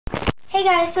Hey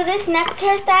guys, so this next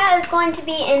hairstyle is going to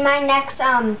be in my next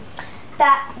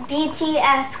that BTSC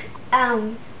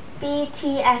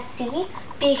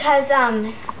because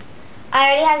I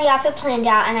already have the outfit planned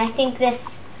out and I think this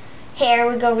hair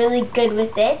would go really good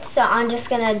with it. So I'm just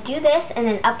gonna do this and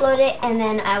then upload it and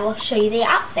then I will show you the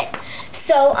outfit.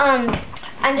 So I'm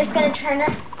just gonna turn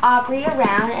Aubrey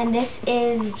around, and this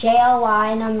is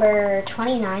JLY number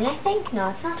 29, I think.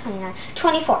 No, it's not 29.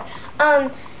 24.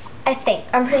 I think.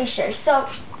 I'm pretty sure. So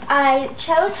I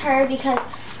chose her because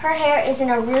her hair is in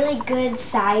a really good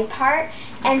side part,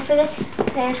 and for this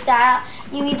hairstyle,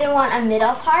 you either want a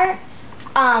middle part,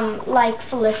 like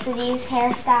Felicity's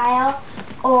hairstyle,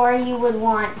 or you would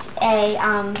want a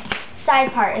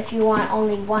side part if you want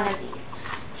only one of these.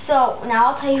 So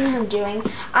now I'll tell you what I'm doing.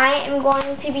 I am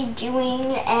going to be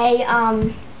doing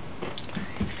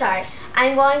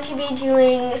I'm going to be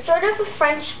doing sort of a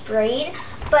French braid,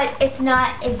 but it's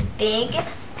not as big,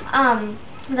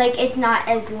 like it's not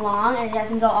as long and it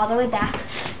doesn't go all the way back.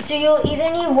 So you'll either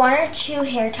need one or two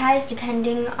hair ties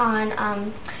depending on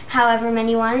however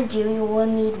many you want to do. You will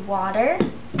need water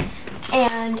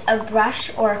and a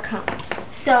brush or a comb.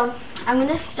 So I'm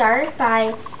going to start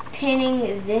by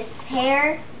pinning this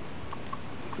hair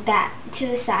back to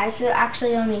the side. So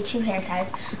actually you'll need two hair ties,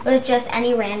 but it's just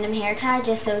any random hair tie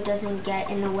just so it doesn't get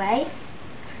in the way.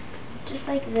 Just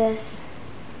like this.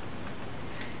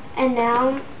 And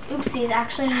now, oopsies,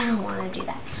 actually I don't want to do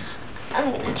that.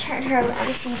 I'm going to turn her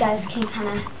around so you guys can kind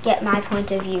of get my point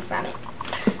of view from it.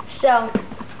 So,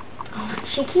 oh,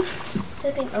 she keeps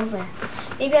slipping over.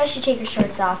 Maybe I should take her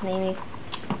shorts off, maybe.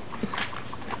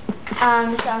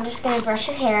 So I'm just going to brush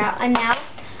her hair out. And now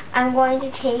I'm going to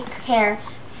take hair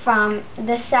from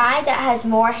the side that has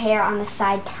more hair on the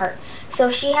side part.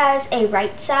 So she has a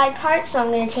right side part, so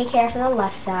I'm going to take hair from the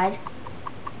left side.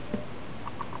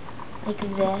 Like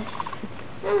this.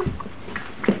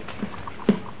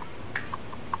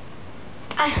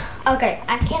 Okay,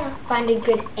 I can't find a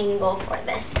good angle for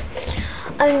this.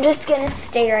 I'm just going to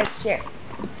stay right here.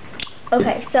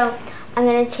 Okay, so I'm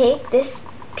going to take this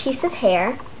piece of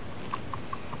hair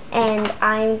and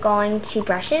I'm going to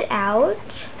brush it out,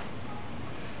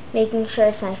 making sure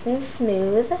it's nice and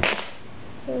smooth.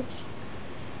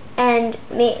 And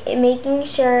making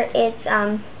sure it's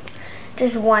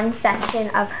just one section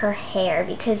of her hair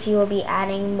because you will be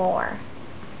adding more.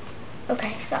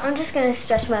 Okay, so I'm just going to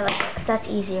stretch my leg because that's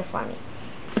easier for me.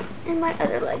 And my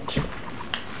other leg too.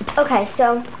 Okay,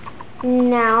 so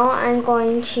now I'm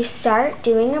going to start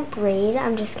doing a braid.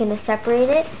 I'm just going to separate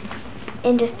it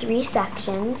into 3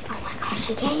 sections. Oh my gosh,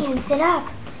 you can't even sit up.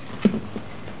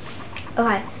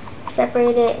 Okay,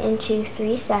 separate it into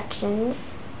 3 sections.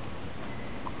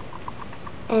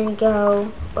 And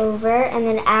go over and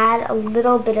then add a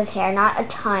little bit of hair, not a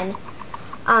ton,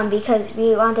 because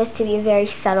we want this to be a very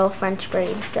subtle French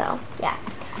braid, so yeah.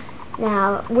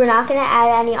 Now, we're not going to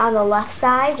add any on the left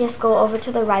side, just go over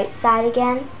to the right side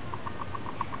again.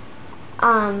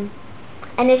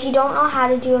 And if you don't know how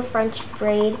to do a French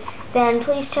braid, then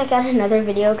please check out another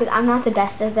video, because I'm not the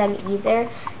best at them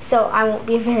either, so I won't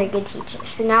be a very good teacher.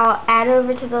 So now I'll add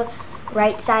over to the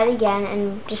right side again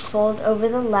and just fold over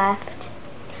the left.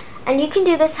 And you can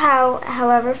do this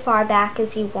however far back as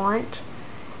you want,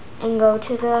 and go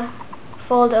to the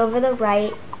fold over the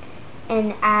right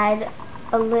and add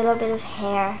a little bit of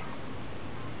hair.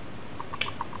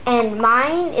 And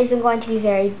mine isn't going to be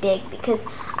very big because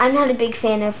I'm not a big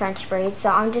fan of French braids, so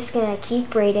I'm just going to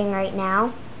keep braiding right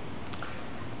now,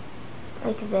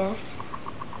 like this.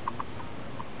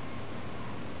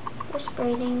 Just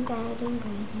braiding, braiding,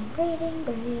 braiding, braiding,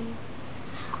 braiding.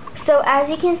 So as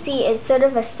you can see, it's sort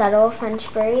of a subtle French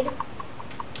braid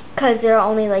because there are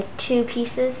only like 2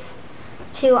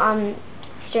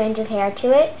 strands of hair to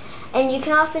it. And you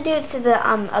can also do it to the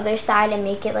other side and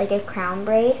make it like a crown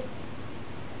braid.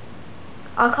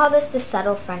 I'll call this the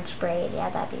subtle French braid. Yeah,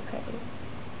 that'd be pretty.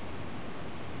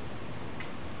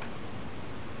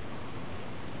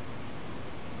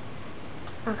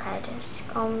 Okay,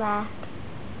 just go back.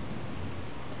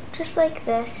 Just like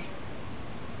this.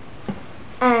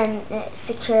 And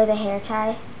secure the hair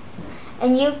tie.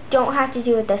 And you don't have to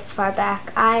do it this far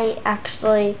back. I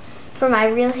actually, for my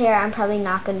real hair, I'm probably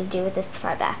not going to do it this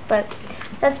far back. But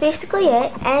that's basically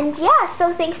it. And yeah,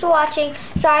 so thanks for watching.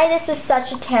 Sorry this was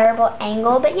such a terrible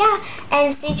angle, but yeah.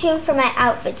 And stay tuned for my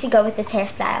outfit to go with this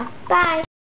hairstyle. Bye!